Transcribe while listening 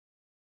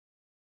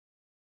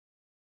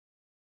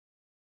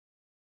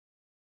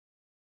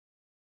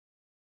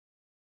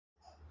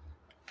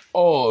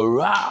All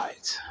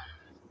right,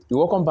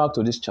 welcome back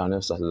to this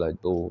channel,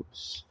 Satellite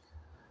Bulls.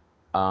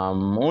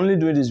 I'm only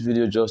doing this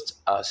video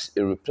just as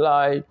a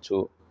reply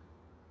to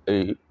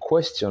a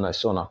question I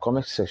saw in our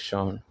comment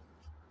section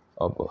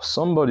of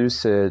somebody who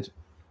said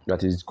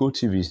that his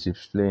GoTv is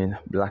displaying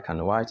black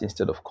and white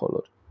instead of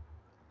colored,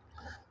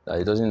 that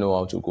he doesn't know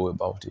how to go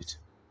about it.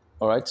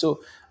 All right, so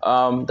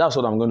that's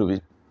what I'm going to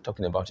be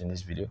talking about in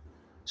this video.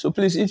 So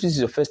please, if this is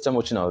your first time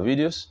watching our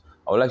videos,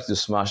 I would like you to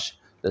smash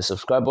the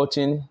subscribe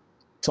button,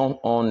 turn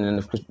on the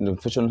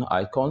notification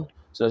icon,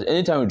 so that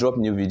anytime we drop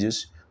new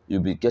videos,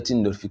 you'll be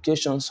getting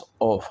notifications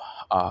of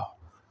our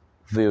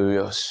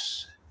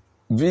various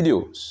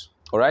videos.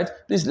 All right,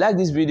 please like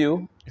this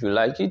video if you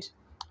like it.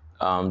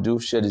 Do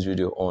share this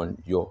video on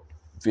your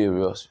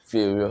various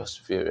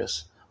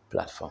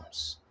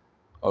platforms.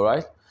 All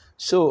right,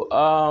 so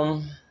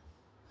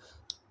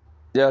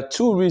there are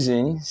two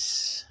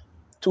reasons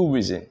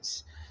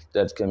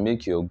that can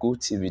make your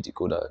GoTv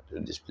decoder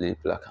display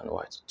black and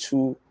white.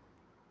 Two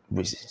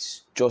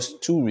reasons,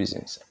 just two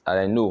reasons that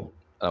I know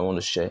I want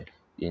to share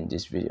in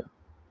this video.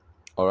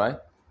 All right,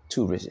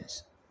 two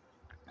reasons.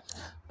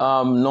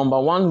 Number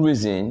one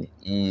reason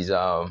is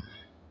the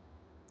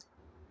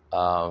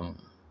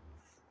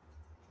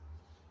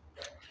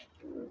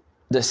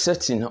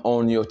setting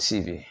on your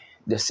TV.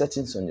 The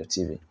settings on your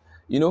TV.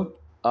 You know,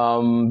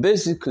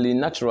 basically,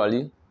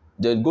 naturally,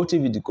 the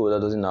GoTv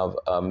decoder doesn't have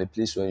a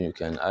place where you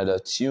can either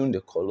tune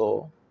the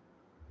color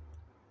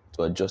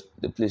to adjust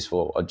the place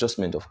for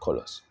adjustment of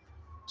colors.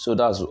 So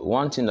that's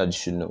one thing that you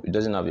should know. It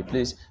doesn't have a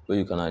place where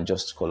you can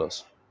adjust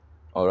colors.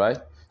 All right.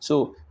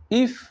 So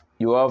if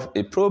you have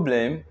a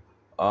problem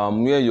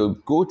where your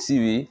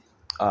GoTv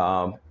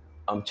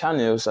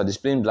channels are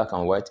displaying black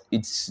and white,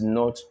 it's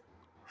not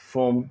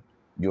from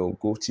your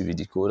GoTv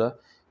decoder.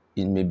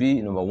 It may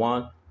be, number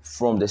one,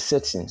 from the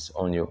settings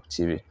on your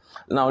TV.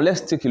 Now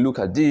let's take a look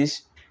at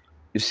this.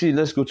 You see,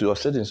 let's go to our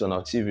settings on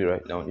our TV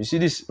right now. You see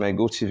this, my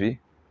GoTv.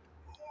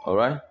 All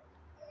right.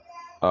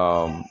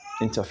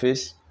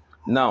 Interface.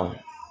 Now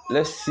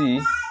let's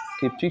see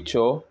a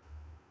picture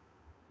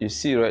you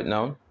see right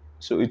now.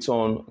 So it's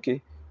on,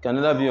 okay, can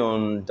either be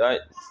on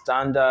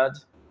standard,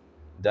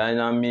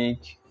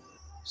 dynamic,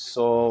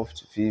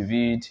 soft,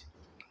 vivid.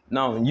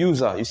 Now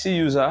user, you see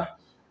user,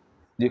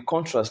 the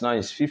contrast now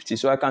is 50.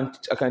 So I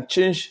can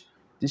change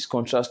this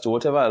contrast to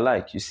whatever I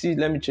like. You see,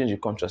 let me change the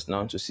contrast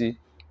now to see if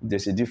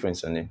there's a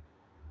difference on it.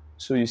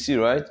 So you see,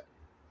 right,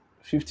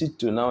 50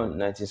 to now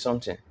 90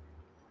 something.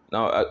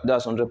 Now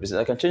that's 100%.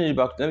 I can change it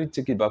back. Let me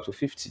take it back to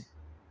 50.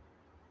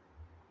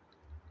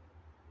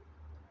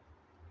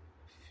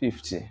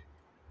 50.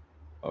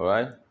 All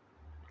right.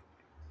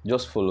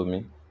 Just follow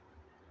me.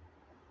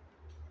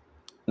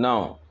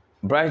 Now,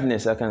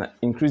 brightness, I can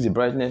increase the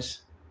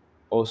brightness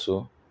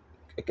also.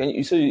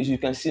 So you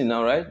can see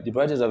now, right? The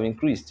brightness have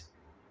increased.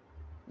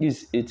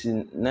 It's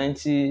 18,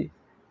 90,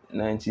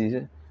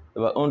 90,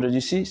 about 100.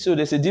 You see? So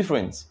there's a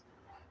difference.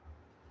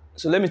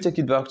 So let me take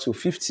it back to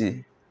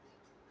 50.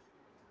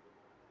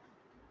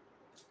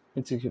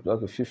 Let me take it back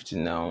to 50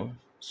 now.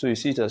 So you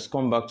see it has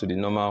come back to the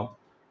normal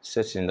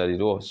setting that it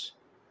was.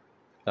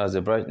 That's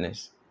the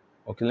brightness.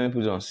 Okay, let me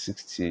put it on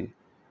 60.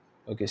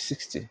 Okay,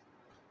 60.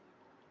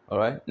 All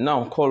right.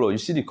 Now color. You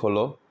see the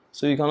color.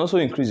 So you can also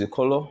increase the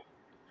color.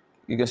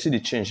 You can see the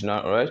change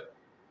now, all right?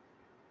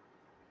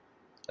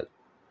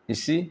 You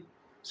see?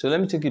 So let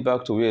me take it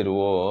back to where it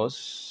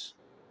was.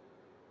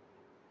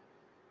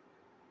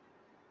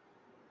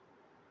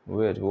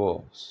 Where it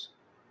was.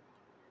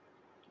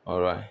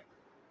 All right.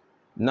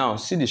 Now,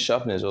 see the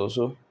sharpness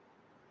also.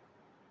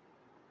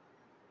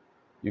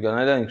 You can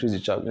either increase the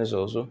sharpness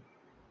also.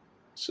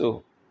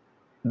 So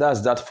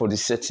that's that for the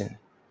setting.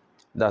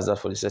 That's that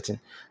for the setting.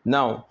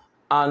 Now,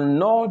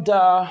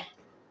 another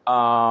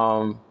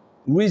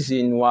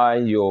reason why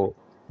your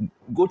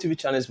GoTv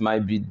channels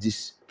might be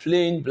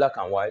displaying black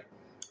and white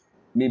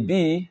may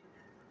be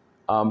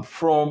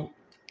from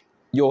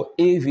your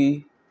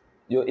AV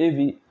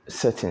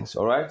settings.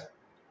 All right,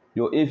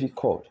 your AV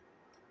cord.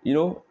 You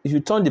know, if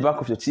you turn the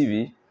back of your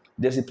TV,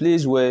 there's a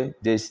place where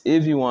there's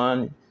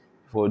AV1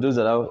 for those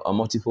that have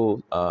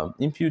multiple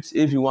inputs,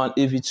 AV1,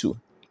 AV2.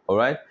 All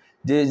right,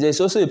 there's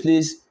also a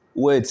place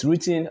where it's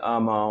written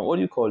what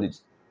do you call it?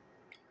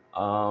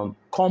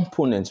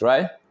 Components,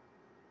 right?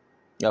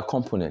 Yeah,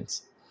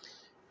 components.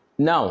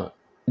 Now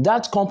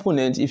that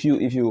component, if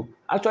you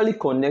actually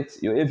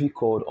connect your AV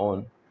cord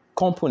on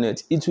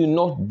component, it will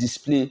not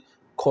display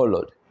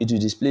colored. It will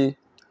display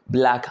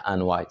black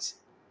and white.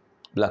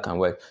 Black and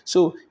white.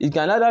 So it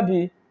can either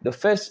be the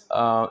first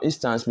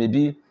instance,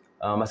 maybe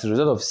as a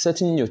result of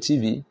setting your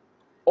TV,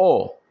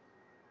 or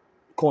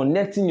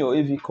connecting your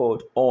AV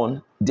cord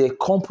on the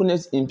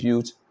component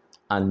input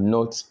and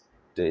not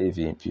the AV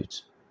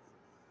input.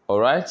 All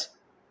right.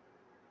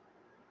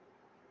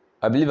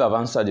 I believe I've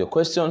answered your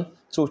question.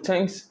 So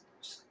thanks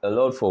a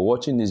lot for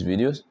watching these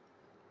videos.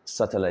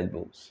 Satellite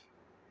Bulls.